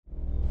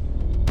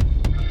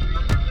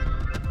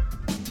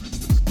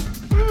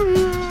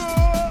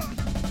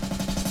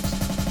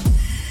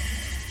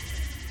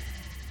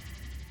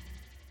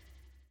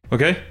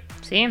Okay,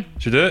 See?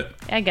 should we do it?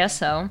 I guess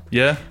so.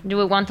 Yeah? Do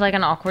we want like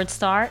an awkward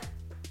start?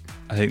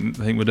 I think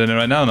we're doing it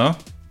right now, no?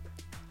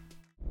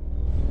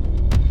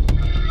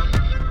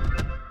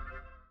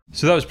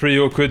 So that was pretty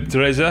awkward,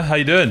 Teresa. How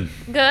you doing?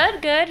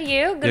 Good.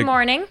 You? Good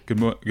morning.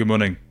 Good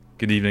morning,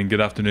 good evening,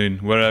 good afternoon,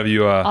 wherever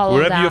you are, All of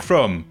wherever that. you're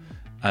from,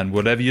 and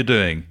whatever you're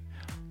doing.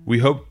 We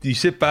hope you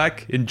sit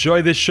back,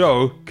 enjoy this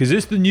show, because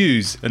it's the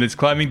news and it's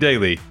Climbing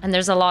Daily. And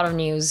there's a lot of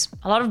news.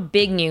 A lot of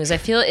big news. I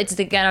feel it's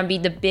gonna be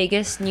the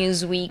biggest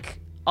news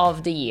week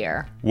of the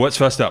year. What's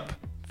first up?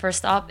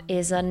 First up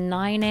is a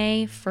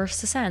 9A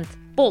first ascent.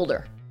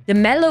 Boulder. The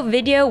mellow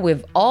video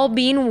we've all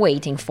been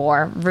waiting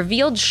for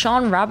revealed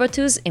Sean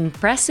Rabatu's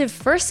impressive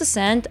first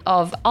ascent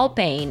of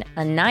Alpine,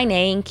 a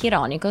 9A in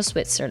Chironico,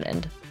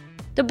 Switzerland.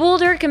 The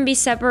boulder can be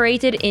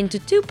separated into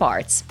two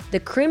parts: the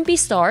crimpy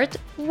start,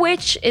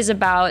 which is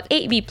about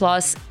 8B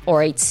plus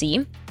or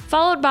 8C,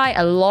 followed by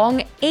a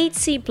long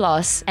 8C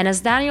plus, and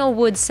as Daniel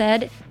Wood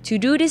said, to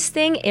do this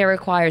thing it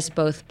requires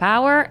both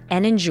power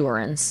and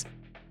endurance.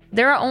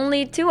 There are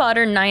only two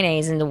other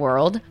 9As in the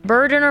world,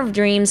 Burden of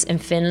Dreams in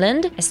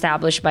Finland,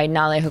 established by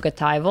Nalle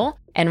Hukkataival,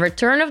 and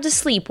Return of the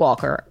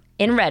Sleepwalker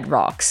in Red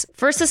Rocks,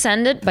 first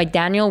ascended by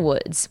Daniel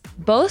Woods.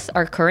 Both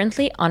are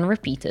currently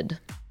unrepeated.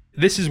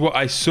 This is what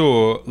I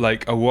saw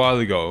like a while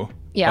ago.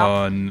 Yeah.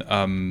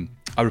 On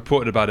I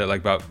reported about it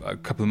like about a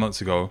couple of months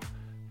ago,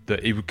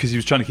 that because he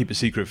was trying to keep it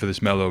secret for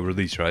this mellow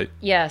release, right?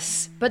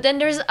 Yes, but then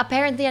there's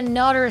apparently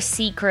another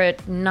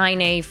secret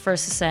 9A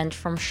first ascent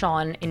from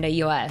Sean in the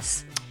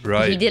US.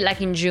 Right. He did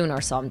like in June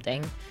or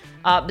something.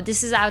 But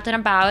this is out and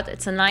about.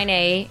 It's a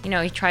 9A. You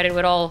know, he tried it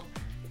with all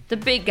the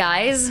big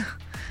guys.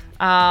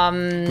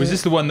 Was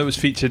this the one that was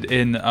featured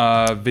in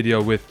a video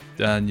with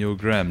Daniel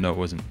Graham? No, it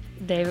wasn't.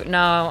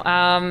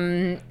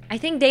 I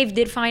think Dave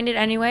did find it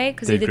anyway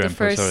because he did Graham, the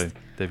first. sorry,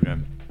 Dave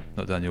Graham,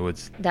 not Daniel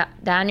Woods.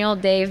 Daniel,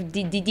 Dave,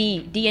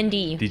 D&D.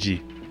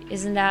 DG.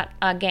 Isn't that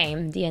a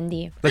game?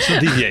 D&D. Let's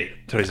not deviate,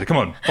 Teresa. Come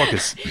on,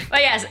 focus.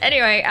 But yes,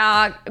 anyway,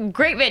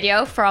 great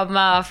video from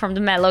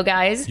the Mellow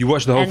guys. You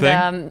watched the whole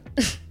thing?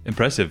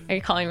 Impressive. Are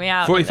you calling me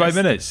out? 45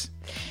 minutes.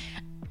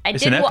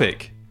 It's an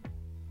epic.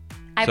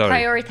 I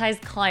Sorry.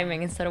 prioritized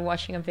climbing instead of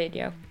watching a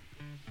video.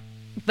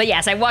 But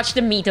yes, I watched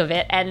the meat of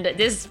it, and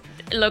this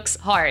looks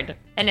hard.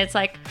 And it's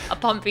like a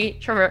pumpy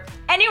traverse.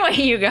 Anyway,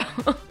 you go.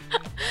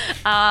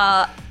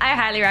 I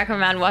highly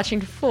recommend watching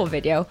the full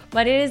video,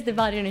 but it is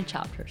divided in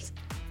chapters.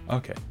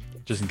 Okay.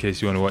 Just in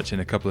case you want to watch in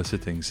a couple of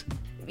sittings.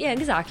 Yeah,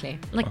 exactly.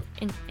 Like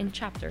in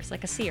chapters,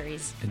 like a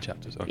series. In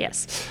chapters, okay.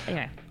 Yes.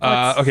 Anyway.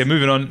 Okay,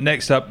 moving on.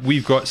 Next up,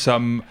 we've got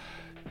some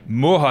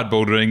more hard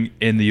bouldering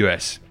in the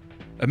US.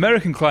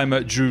 American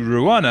climber Drew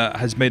Ruana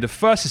has made a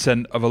first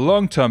ascent of a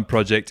long-term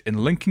project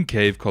in Lincoln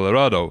Cave,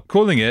 Colorado,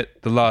 calling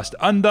it the last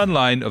undone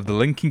line of the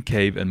Lincoln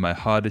Cave and my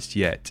hardest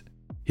yet.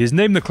 He has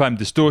named the climb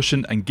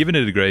Distortion and given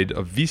it a grade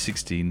of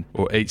V16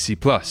 or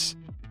 8C+.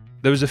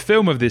 There was a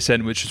film of the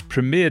ascent which was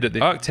premiered at the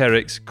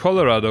Arc'teryx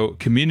Colorado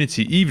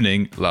Community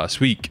Evening last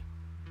week.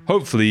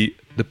 Hopefully,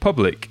 the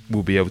public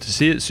will be able to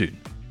see it soon.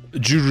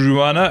 Drew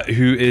Ruana,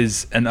 who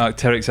is an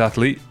Arc'teryx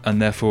athlete,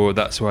 and therefore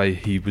that's why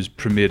he was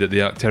premiered at the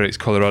Arc'teryx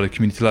Colorado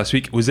Community last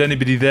week. Was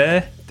anybody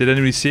there? Did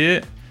anybody see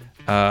it?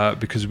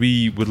 Because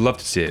we would love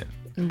to see it.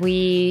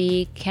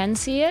 We can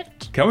see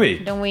it. Can we?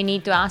 Don't we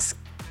need to ask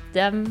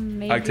them?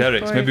 Maybe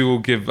Arc'teryx. Maybe we'll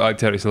give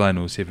Arc'teryx a line and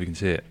we'll see if we can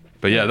see it.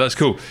 But yeah, that's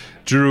cool.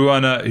 Drew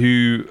Ruana,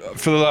 who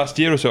for the last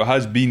year or so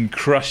has been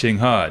crushing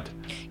hard.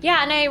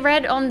 Yeah, and I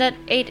read on that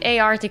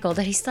 8A article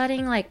that he's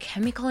studying like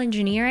chemical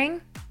engineering.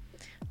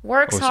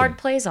 Works Awesome. hard,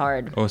 plays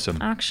hard. Awesome.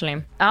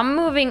 Actually. I'm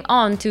moving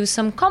on to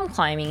some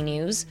climbing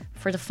news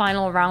for the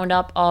final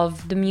roundup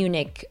of the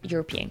Munich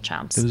European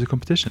Champs. There was a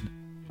competition.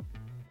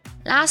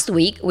 Last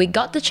week, we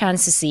got the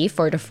chance to see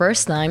for the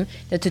first time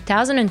the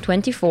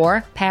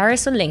 2024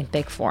 Paris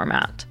Olympic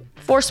format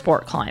for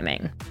sport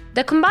climbing.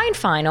 The combined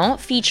final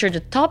featured the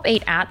top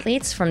 8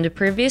 athletes from the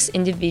previous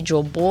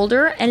individual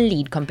boulder and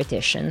lead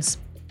competitions.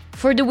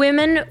 For the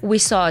women, we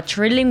saw a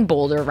thrilling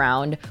boulder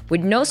round.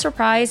 With no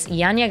surprise,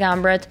 Janja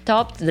Gambret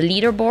topped the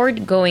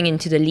leaderboard going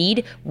into the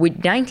lead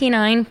with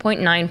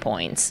 99.9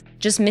 points,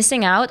 just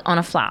missing out on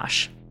a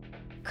flash.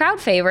 Crowd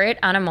favorite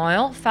Anna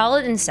Moyle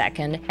followed in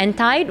second and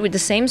tied with the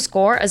same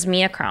score as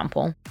Mia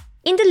Krampel.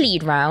 In the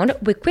lead round,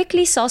 we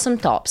quickly saw some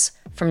tops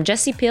from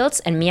Jessie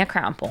Pilz and Mia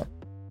Krampel.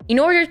 In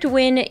order to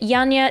win,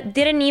 Janja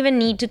didn't even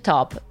need to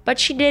top, but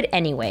she did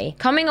anyway,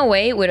 coming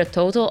away with a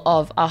total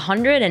of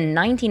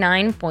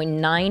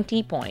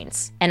 199.90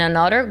 points and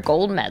another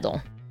gold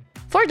medal.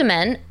 For the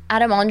men,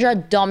 Adam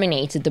Ondra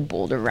dominated the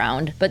boulder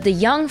round, but the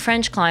young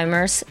French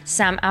climbers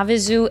Sam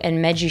Avezou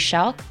and Mejdi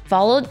Schalk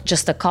followed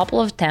just a couple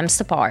of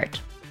attempts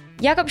apart.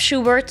 Jakob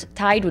Schubert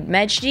tied with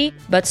Mejdi,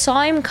 but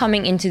saw him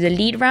coming into the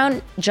lead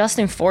round just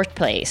in 4th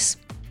place.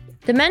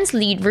 The men's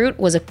lead route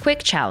was a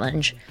quick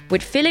challenge,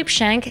 with Philip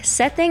Schenk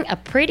setting a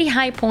pretty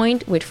high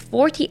point with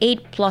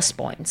 48 plus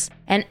points,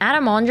 and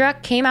Adam Ondra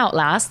came out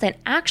last and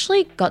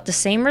actually got the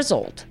same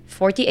result,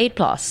 48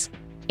 plus.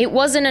 It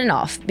wasn't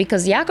enough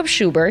because Jakob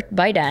Schubert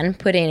by then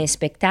put in a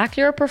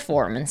spectacular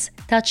performance,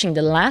 touching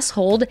the last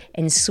hold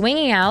and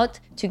swinging out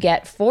to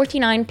get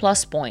 49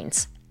 plus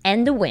points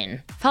and the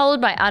win,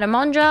 followed by Adam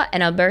Ondra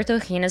and Alberto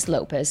Gines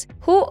Lopez,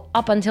 who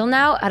up until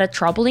now had a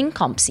troubling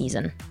comp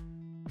season.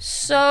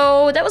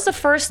 So that was the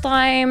first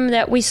time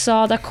that we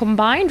saw the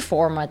combined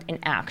format in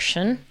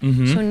action.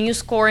 So new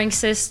scoring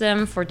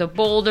system for the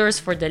boulders,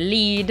 for the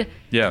lead.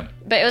 Yeah.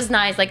 But it was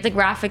nice. Like the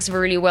graphics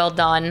were really well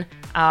done.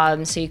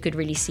 So you could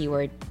really see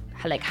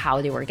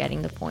how they were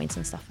getting the points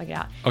and stuff like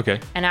that. Okay.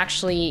 And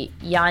actually,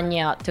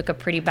 Janja took a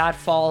pretty bad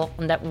fall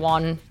on that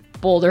one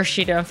boulder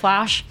she didn't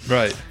flash.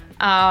 Right.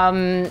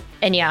 And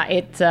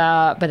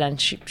yeah, but then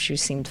she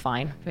seemed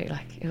fine. But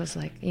it was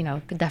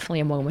definitely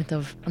a moment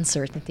of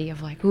uncertainty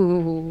of like,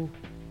 ooh.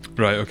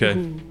 Right, okay.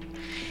 Ooh.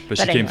 But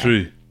she came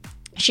through.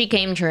 She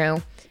came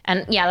through.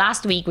 And yeah,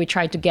 last week we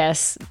tried to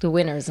guess the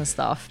winners and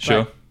stuff.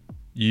 Sure.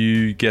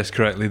 You guessed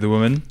correctly the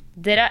woman.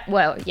 Did I?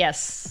 Well,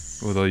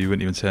 yes. Although you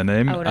wouldn't even say her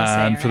name. I wouldn't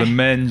say And her for the name.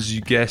 men's,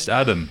 you guessed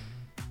Adam.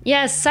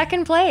 Yes,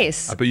 second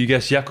place. But you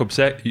guessed Jakob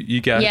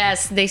You guessed.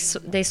 Yes,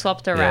 they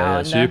swapped Yeah,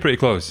 around. so you're pretty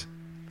close.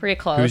 Pretty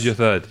close. Who was your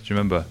third? Do you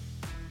remember?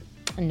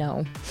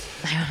 No,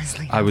 I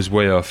honestly. I was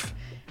way off.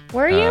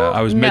 Were you?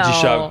 I was no. Meji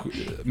Shark.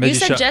 You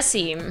said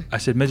Jesse. I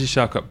said Meji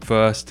Shark up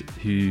first,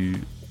 who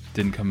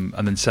didn't come,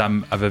 and then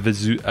Sam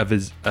Avizivu, I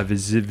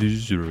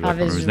can't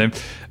remember his name,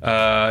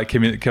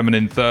 coming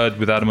in third,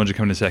 with Adam Ondra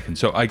coming in second.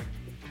 So I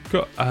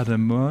got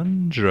Adam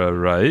Ondra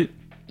right.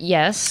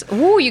 Yes.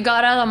 Ooh, you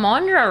got Adam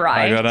Ondra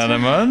right. I got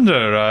Adam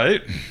Ondra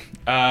right.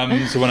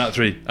 So 1 out of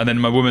 3. And then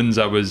my women's,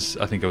 I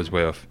think I was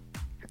way off.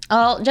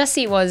 Oh,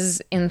 Jesse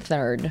was in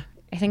third.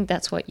 I think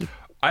that's what you.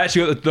 I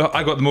actually got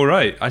them all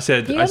right. I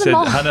said them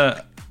all.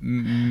 Hannah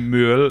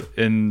Muel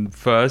in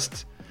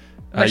first,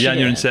 But she Janja in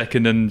didn't.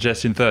 second, and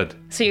Jesse in third.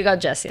 So you got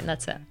Jesse, and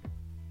that's it.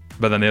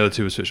 But then the other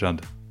two were switched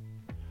around.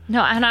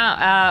 No,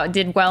 Hannah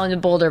did well in the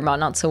boulder, but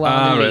not so well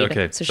in the Right, lead.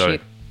 okay. So Sorry.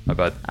 My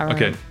bad. I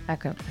Okay.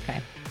 remember.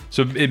 Okay.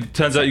 So it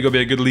turns out you got to be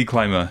a good lead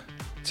climber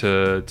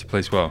to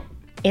place well.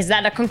 Is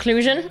that a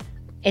conclusion?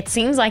 It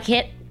seems like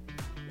it.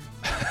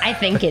 I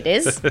think it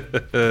is.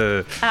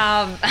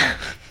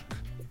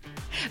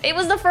 It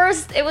was the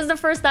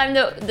first time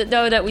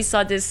though that we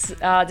saw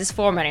this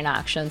format in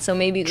action. So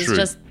maybe it was True.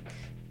 just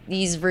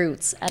these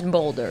routes and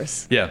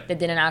boulders. Yeah.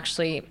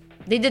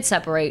 They did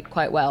separate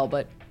quite well,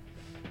 but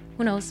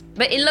who knows?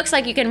 But it looks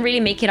like you can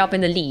really make it up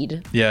in the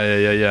lead.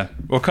 Yeah.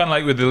 Well, kind of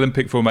like with the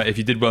Olympic format, if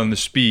you did well in the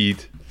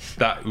speed,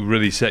 that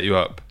really set you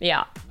up.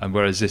 Yeah. And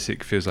whereas this,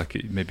 it feels like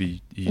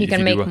maybe You if can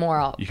do make well, more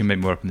up. You can make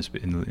more up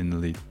in the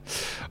lead.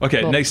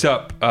 Okay, Cool. next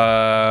up,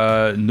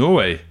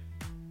 Norway.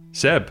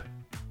 Seb.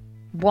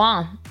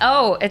 Wow.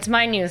 Oh, it's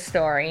my news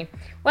story.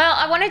 Well,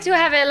 I wanted to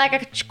have it like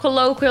a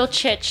colloquial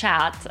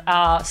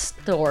chit-chat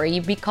story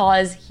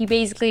because he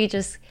basically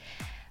just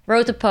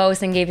wrote a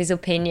post and gave his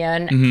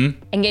opinion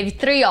and gave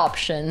 3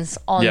 options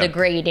on Yeah. the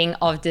grading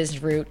of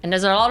this route. And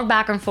there's a lot of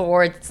back and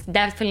forth. It's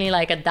definitely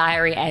like a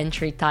diary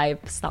entry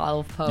type style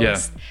of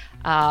post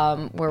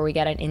where we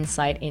get an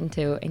insight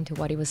into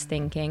what he was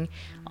thinking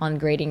on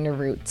grading the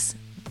routes.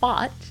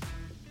 But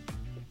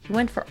he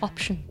went for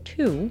option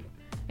 2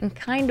 and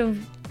kind of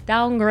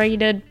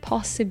downgraded,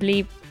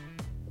 possibly,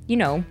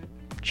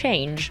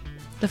 change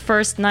the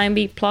first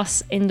 9B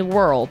plus in the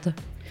world.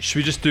 Should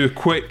we just do a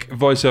quick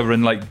voiceover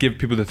and give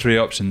people the 3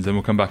 options, then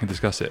we'll come back and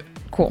discuss it?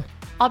 Cool.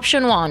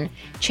 Option 1,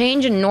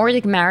 change and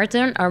Nordic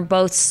Marathon are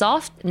both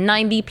soft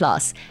 9B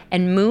plus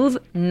and move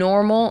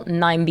normal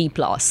 9B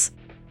plus.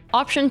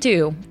 Option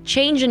 2,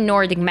 change and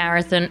Nordic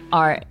Marathon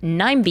are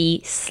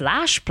 9B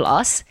 /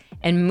 plus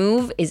and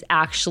move is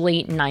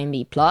actually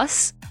 9B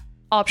plus.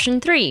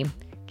 Option 3,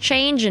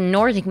 change and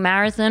Nordic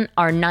Marathon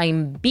are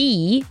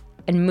 9B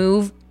and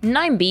move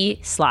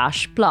 9B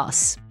 /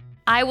 plus.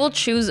 I will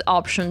choose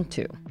option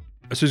 2.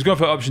 So he's gone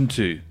for option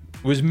 2.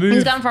 Was move...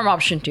 He's gone from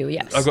option 2,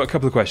 yes. I've got a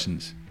couple of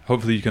questions.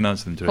 Hopefully you can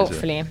answer them, Teresa.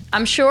 Hopefully.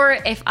 I'm sure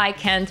if I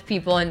can't,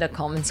 people in the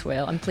comments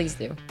will, and please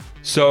do.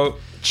 So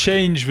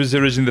change was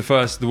originally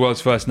the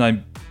world's first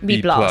 9B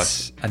B+.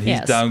 plus, and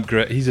he's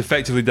Yes. he's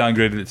effectively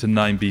downgraded it to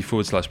 9B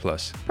 /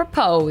 plus.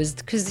 Proposed,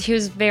 because he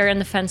was very on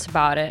the fence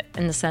about it,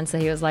 in the sense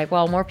that he was like,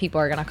 well, more people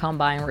are going to come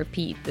by and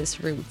repeat this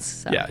route.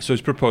 So. Yeah, so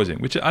he's proposing,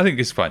 which I think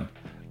is fine.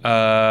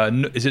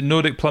 Is it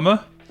Nordic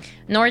Plumber?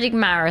 Nordic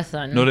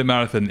Marathon. Nordic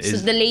Marathon So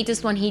is... the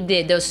latest one he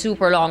did, the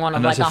super long one of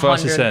And that's like the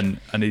first 100. ascent,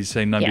 and he's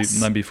saying 9B, Yes.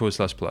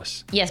 9B /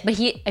 plus. Yes, but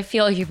I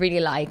feel he really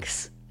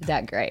likes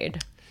that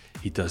grade.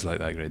 He does like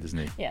that grade, doesn't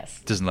he?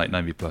 Yes. Doesn't like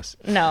 9B plus.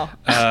 No.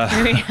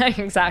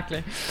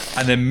 Exactly.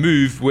 And then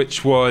Move,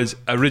 which was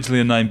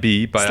originally a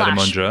 9B by Adam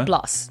Ondra. /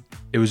 plus.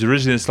 It was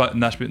originally a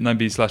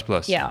 9B /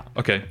 plus. Yeah.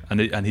 Okay,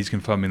 and he's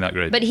confirming that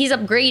grade. But he's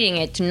upgrading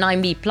it to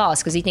 9B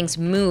plus because he thinks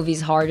move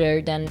is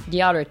harder than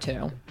the other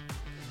two.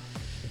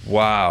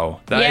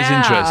 Wow, that is Yeah.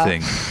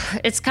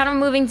 interesting. It's kind of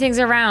moving things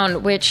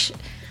around, which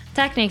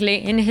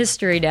technically in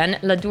history then,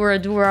 La Dura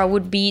Dura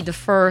would be the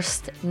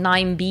first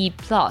 9B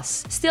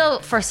plus. Still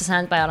first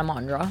ascent by Adam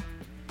Ondra,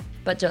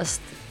 but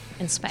just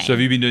in Spain. So have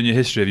you been doing your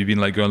history? Have you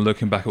been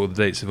looking back at all the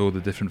dates of all the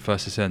different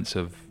first ascents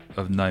of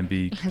of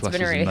 9B It's pluses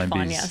been really and 9Bs.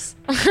 fun, yes.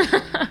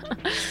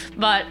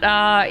 But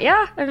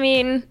yeah, I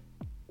mean,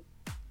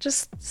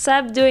 just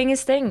Seb doing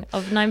his thing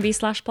of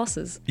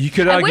 9B/pluses. You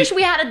could I argue. wish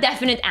we had a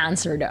definite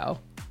answer though.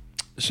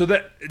 So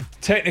that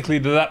technically,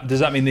 does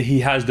that mean that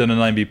he has done a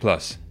 9B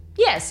plus,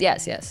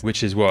 Yes.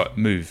 which is what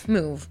move?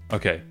 Move.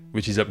 Okay,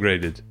 which is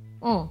upgraded.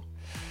 Oh.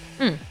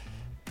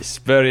 It's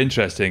very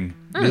interesting.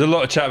 There's a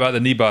lot of chat about the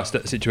knee bar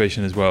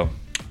situation as well.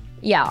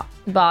 Yeah,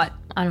 but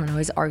I don't know,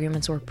 his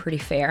arguments were pretty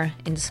fair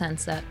in the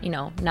sense that,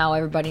 now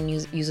everybody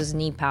uses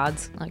knee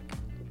pads. Like,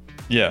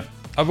 Yeah,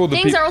 of all the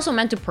things are also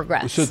meant to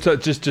progress. So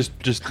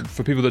just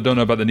for people that don't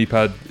know about the knee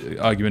pad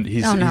argument,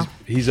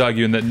 he's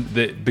arguing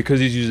that because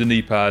he's using a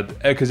knee pad,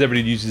 because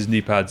everybody uses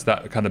knee pads,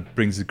 that kind of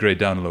brings the grade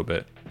down a little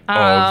bit.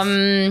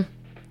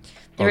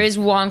 There is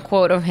one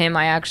quote of him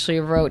I actually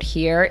wrote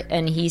here,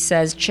 and he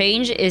says,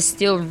 "Change is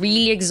still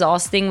really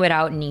exhausting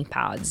without knee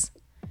pads."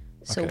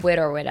 So Okay. with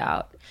or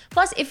without.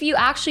 Plus, if you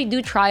actually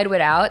do try it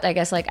without, I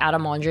guess like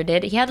Adam Ondra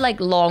did, he had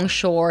like long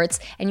shorts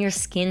and your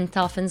skin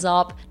toughens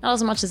up. Not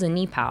as much as a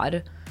knee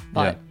pad,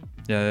 but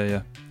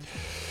Yeah.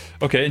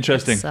 Okay,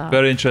 interesting. It's,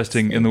 Very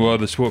interesting in the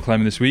world of sport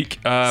climbing this week.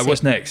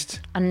 What's next?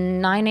 a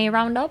 9A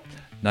roundup.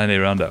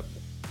 9A roundup.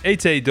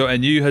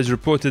 8A.nu has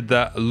reported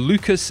that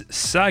Lucas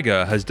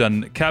Saga has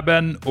done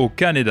Cabane au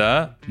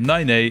Canada,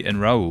 9A in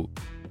Raoul.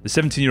 The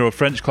 17-year-old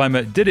French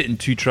climber did it in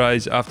 2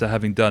 tries after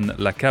having done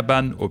La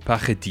Cabane au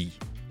Pachetti.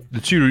 The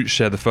 2 routes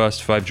share the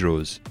first 5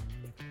 draws.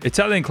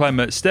 Italian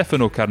climber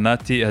Stefano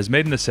Carnati has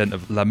made an ascent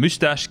of La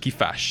Moustache qui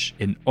Fâche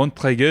in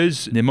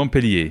Entregueuse near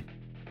Montpellier.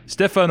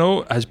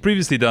 Stefano has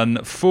previously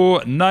done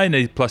 4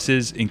 9A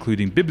pluses,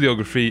 including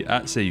bibliography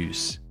at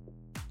Seus.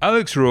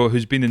 Alex Rowe,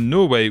 who's been in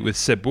Norway with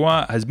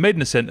Sebois, has made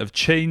an ascent of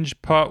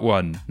Change Part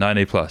 1,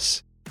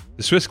 9A+.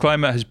 The Swiss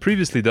climber has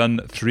previously done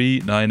 3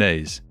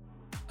 9As.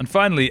 And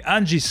finally,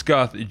 Angie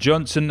Scarth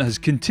Johnson has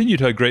continued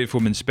her great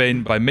form in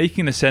Spain by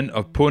making an ascent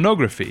of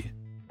Pornography.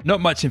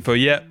 Not much info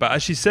yet, but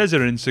as she says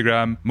on her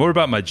Instagram, more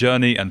about my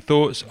journey and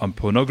thoughts on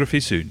Pornography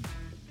soon.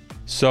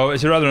 So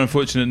it's a rather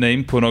unfortunate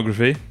name,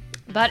 Pornography.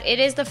 But it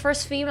is the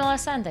first female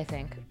ascent, I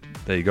think.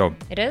 There you go.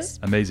 It is?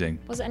 Amazing.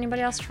 Was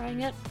anybody else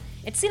trying it?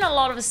 It's seen a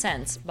lot of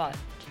ascents, but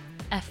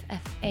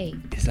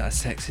FFA. Is that a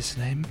sexist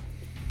name?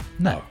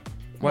 No.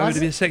 Why Was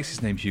would it be a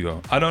sexist name,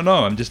 Hugo? I don't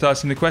know. I'm just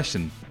asking the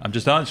question. I'm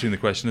just answering the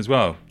question as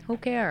well. Who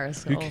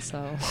cares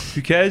also?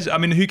 Who cares? I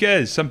mean, who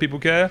cares? Some people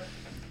care.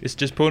 It's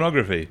just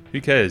pornography.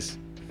 Who cares?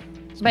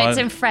 But it's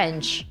in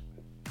French.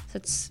 So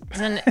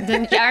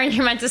aren't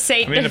you meant to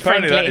say it I mean, differently?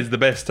 apparently that is the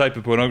best type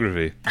of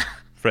pornography.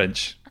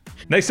 French.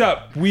 Next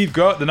up, we've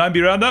got the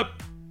 9B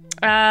roundup.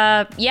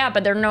 Yeah,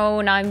 but there are no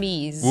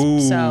 9Bs. Ooh.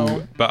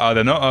 So But are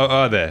there not?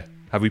 Are there?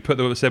 Have we put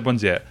the said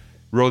ones yet?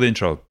 Roll the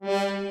intro.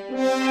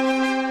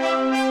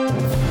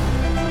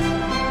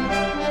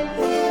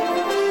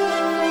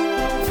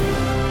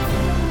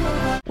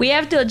 we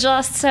have to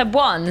adjust Seb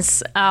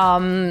once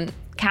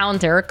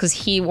counter because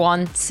he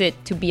wants it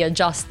to be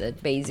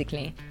adjusted,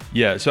 basically.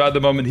 Yeah, so at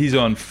the moment he's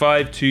on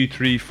 5, 2,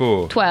 3,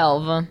 4.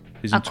 12.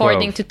 He's on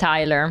According 12. to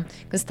Tyler,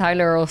 because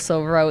Tyler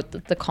also wrote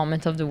the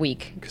comment of the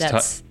week.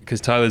 Because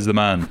Tyler's the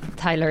man.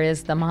 Tyler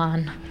is the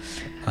man.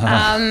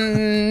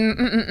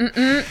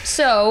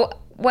 So,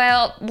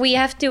 well, we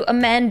have to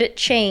amend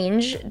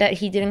Change that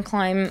he didn't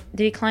climb.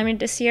 Did he climb it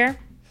this year?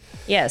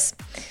 Yes.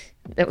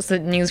 That was the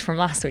news from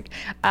last week.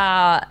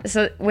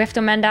 So we have to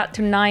amend that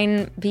to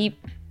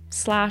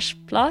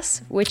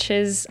 9B/plus, which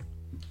is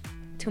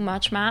too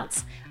much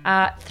maths.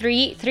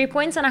 3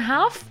 points and a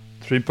half.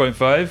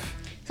 3.5.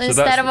 So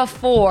instead of a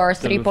 4,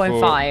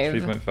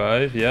 3.5.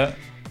 3.5, yeah.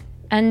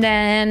 And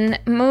then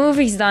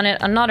Movie's done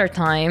it another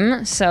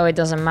time, so it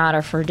doesn't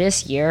matter for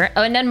this year.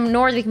 Oh, and then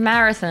Nordic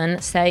Marathon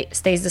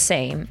stays the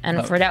same.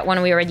 And for that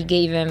one, we already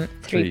gave him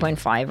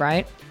 3.5,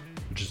 right?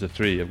 Which is a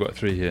 3. I've got a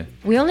 3 here.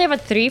 We only have a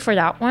 3 for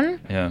that one?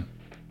 Yeah.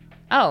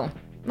 Oh,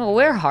 well,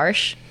 we're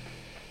harsh.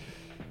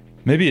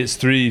 Maybe it's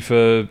 3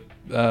 for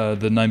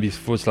the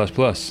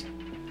 9B/plus.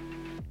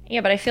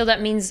 Yeah, but I feel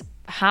that means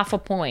half a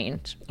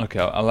point. Okay,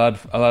 I'll add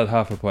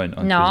half a point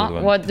on the other No,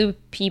 one. what do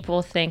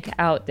people think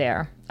out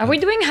there? Are we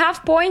doing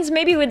half points?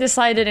 Maybe we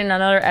decided in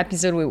another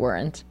episode we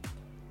weren't.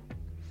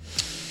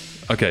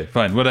 Okay,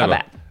 fine,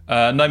 whatever.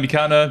 9B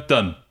counter,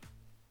 done.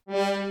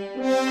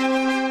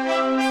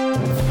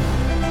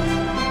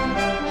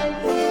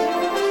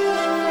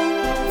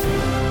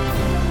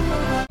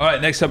 All right,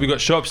 next up we've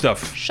got shop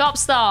stuff. Shop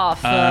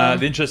stuff.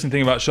 The interesting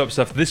thing about shop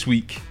stuff this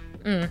week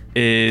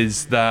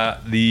is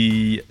that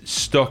the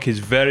stock is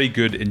very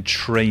good in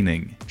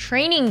training.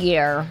 Training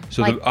gear.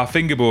 So our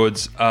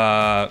fingerboards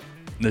are,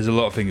 there's a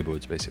lot of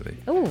fingerboards basically.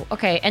 Oh,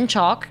 okay. And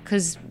chalk,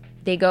 because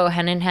they go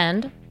hand in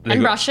hand.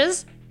 And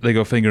brushes. They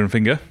go finger and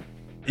finger.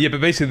 Yeah,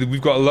 but basically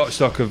we've got a lot of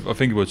stock of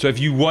fingerboards. So if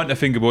you want a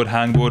fingerboard,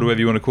 hangboard, whatever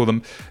you want to call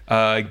them,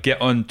 get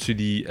onto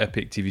the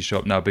Epic TV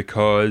shop now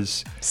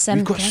because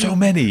we've got so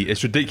many.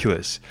 It's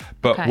ridiculous.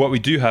 But what we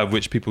do have,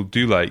 which people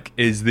do like,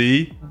 is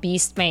the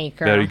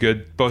Beastmaker. Very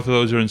good. Both of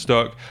those are in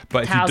stock.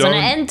 But if you 1000 don't,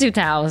 and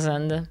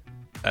 2000.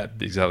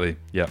 exactly.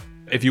 Yeah.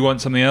 If you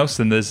want something else,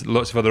 then there's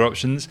lots of other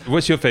options.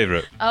 What's your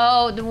favorite?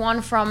 Oh, the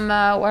one from,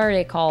 what are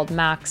they called?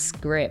 Max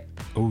Grip.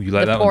 Oh, you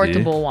like The that one, do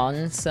you? portable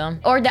ones.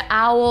 Or the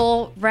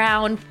Owl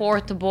round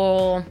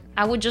portable.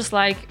 I would just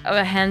like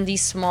a handy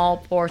small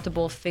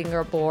portable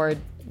fingerboard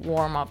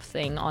warm-up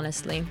thing,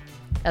 honestly.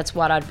 That's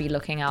what I'd be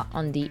looking at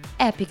on the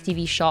Epic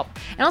TV shop.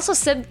 And also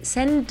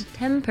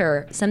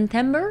September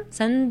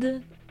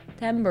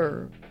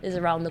is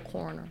around the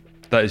corner.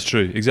 That is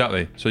true,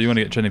 exactly. So you want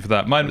to get training for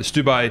that. Mine was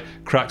Stubai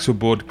Kraxel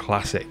Board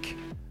Classic.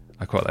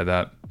 I quite like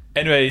that.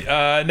 Anyway,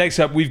 next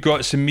up, we've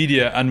got some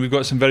media, and we've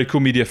got some very cool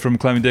media from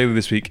Climbing Daily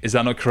this week. Is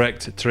that not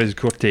correct, Teresa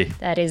Corte?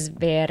 That is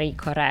very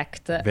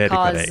correct. Very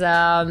correct.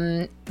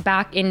 Because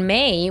back in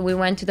May, we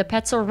went to the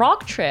Petzl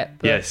Rock trip.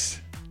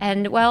 Yes.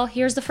 And, well,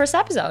 here's the first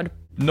episode.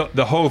 Not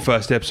the whole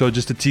first episode,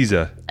 just a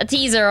teaser. A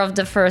teaser of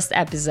the first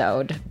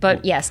episode.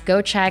 But yes,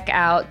 go check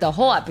out the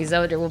whole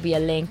episode. There will be a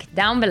link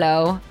down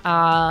below.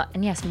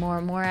 And yes,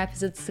 more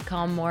episodes to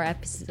come, more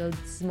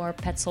episodes, more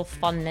Petzl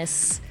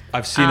funness.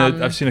 I've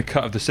seen a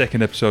cut of the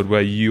second episode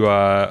where you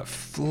are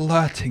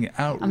flirting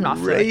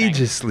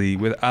outrageously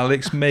with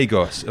Alex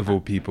Magos, of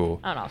all people.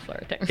 I'm not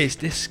flirting. It's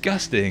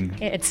disgusting.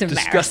 It's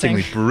embarrassing.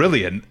 Disgustingly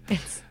brilliant.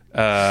 It's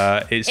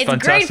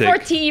fantastic. Great for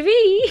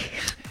TV.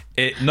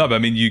 No, but I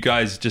mean, you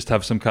guys just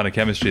have some kind of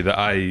chemistry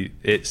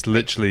it's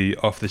literally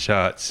off the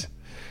charts,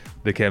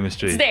 the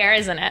chemistry. It's there,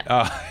 isn't it?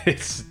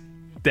 It's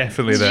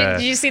definitely there.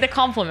 Did you see the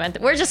compliment?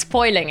 We're just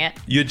spoiling it.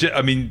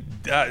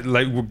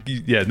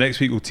 Next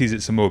week we'll tease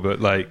it some more, but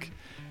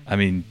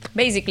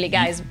basically,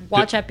 guys,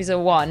 watch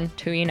episode 1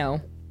 to,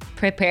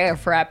 prepare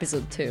for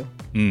episode 2.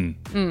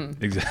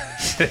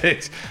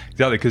 Exactly,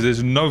 because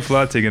there's no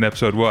flirting in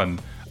episode 1.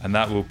 And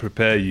that will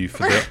prepare you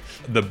for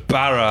the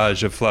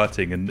barrage of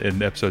flirting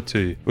in episode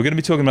 2. We're going to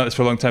be talking about this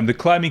for a long time. The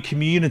climbing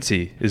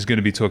community is going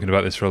to be talking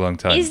about this for a long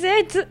time. Is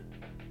it?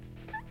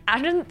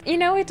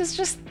 It was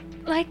just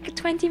like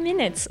 20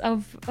 minutes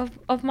of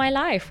my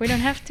life. We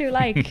don't have to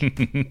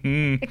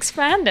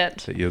expand it.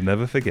 That you'll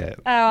never forget.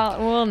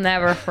 We'll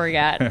never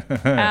forget.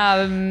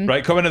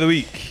 Right, comment of the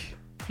week.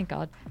 Thank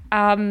God.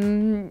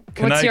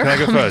 What's your can I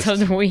go comment first? of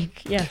the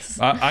week? Yes.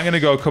 I'm going to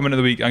go comment of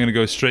the week. I'm going to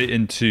go straight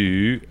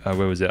into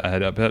where was it? I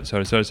had it up.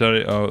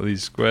 Sorry. Oh,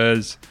 these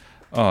squares.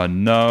 Oh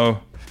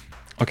no.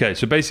 Okay,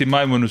 so basically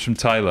my one was from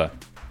Tyler.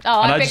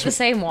 Oh, I picked the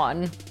same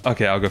one.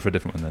 Okay, I'll go for a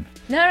different one then.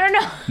 No.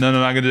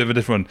 No, I'm going to do a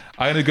different one.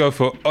 I'm going to go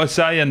for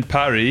Osayan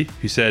Pari,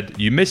 who said,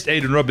 "You missed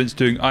Aidan Robbins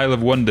doing Isle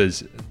of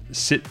Wonders.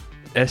 Sit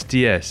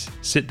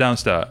down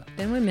start.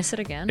 Didn't we miss it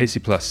again? AC+.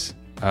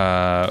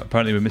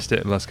 Apparently we missed it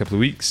in the last couple of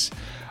weeks.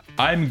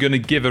 I'm going to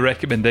give a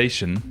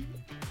recommendation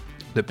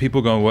that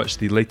people go and watch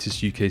the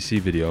latest UKC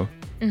video.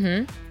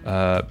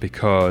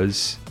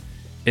 Because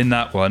in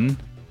that one,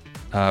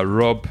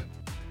 Rob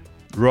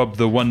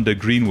the Wonder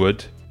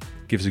Greenwood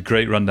gives a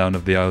great rundown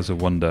of the Isles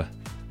of Wonder.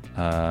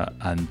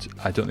 And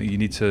I don't think you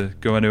need to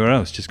go anywhere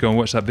else. Just go and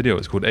watch that video.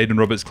 It's called Aidan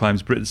Roberts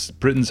Climbs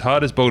Britain's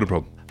Hardest Boulder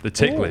Problem, the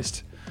tick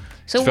list.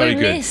 So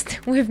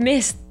we've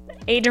missed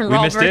Aidan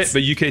Roberts. We missed it,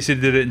 but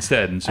UKC did it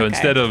instead. And so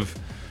instead of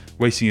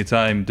wasting your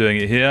time doing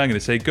it here, I'm going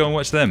to say go and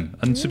watch them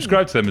and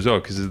subscribe to them as well,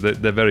 because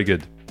they're very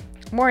good.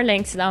 More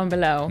links down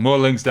below.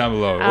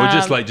 Or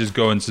just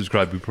go and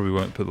subscribe. We probably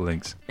won't put the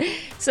links.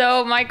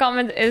 So my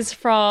comment is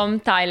from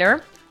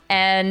Tyler,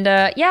 and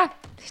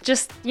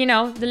just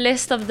the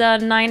list of the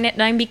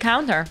 9B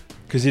counter.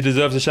 Because he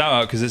deserves a shout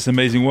out, because it's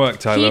amazing work,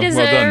 Tyler. He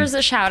deserves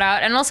a shout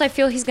out, and also I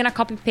feel he's gonna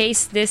copy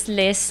paste this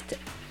list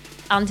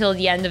until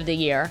the end of the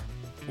year.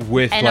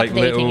 With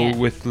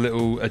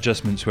little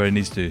adjustments where it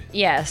needs to.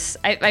 Yes,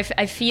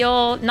 I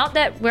feel not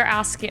that we're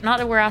asking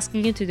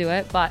you to do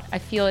it, but I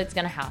feel it's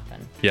gonna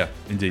happen. Yeah,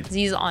 indeed.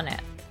 He's on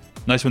it.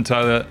 Nice one,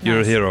 Tyler.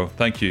 You're a hero.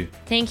 Thank you.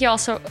 Thank you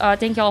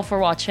all for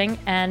watching,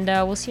 and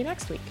we'll see you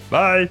next week.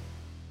 Bye.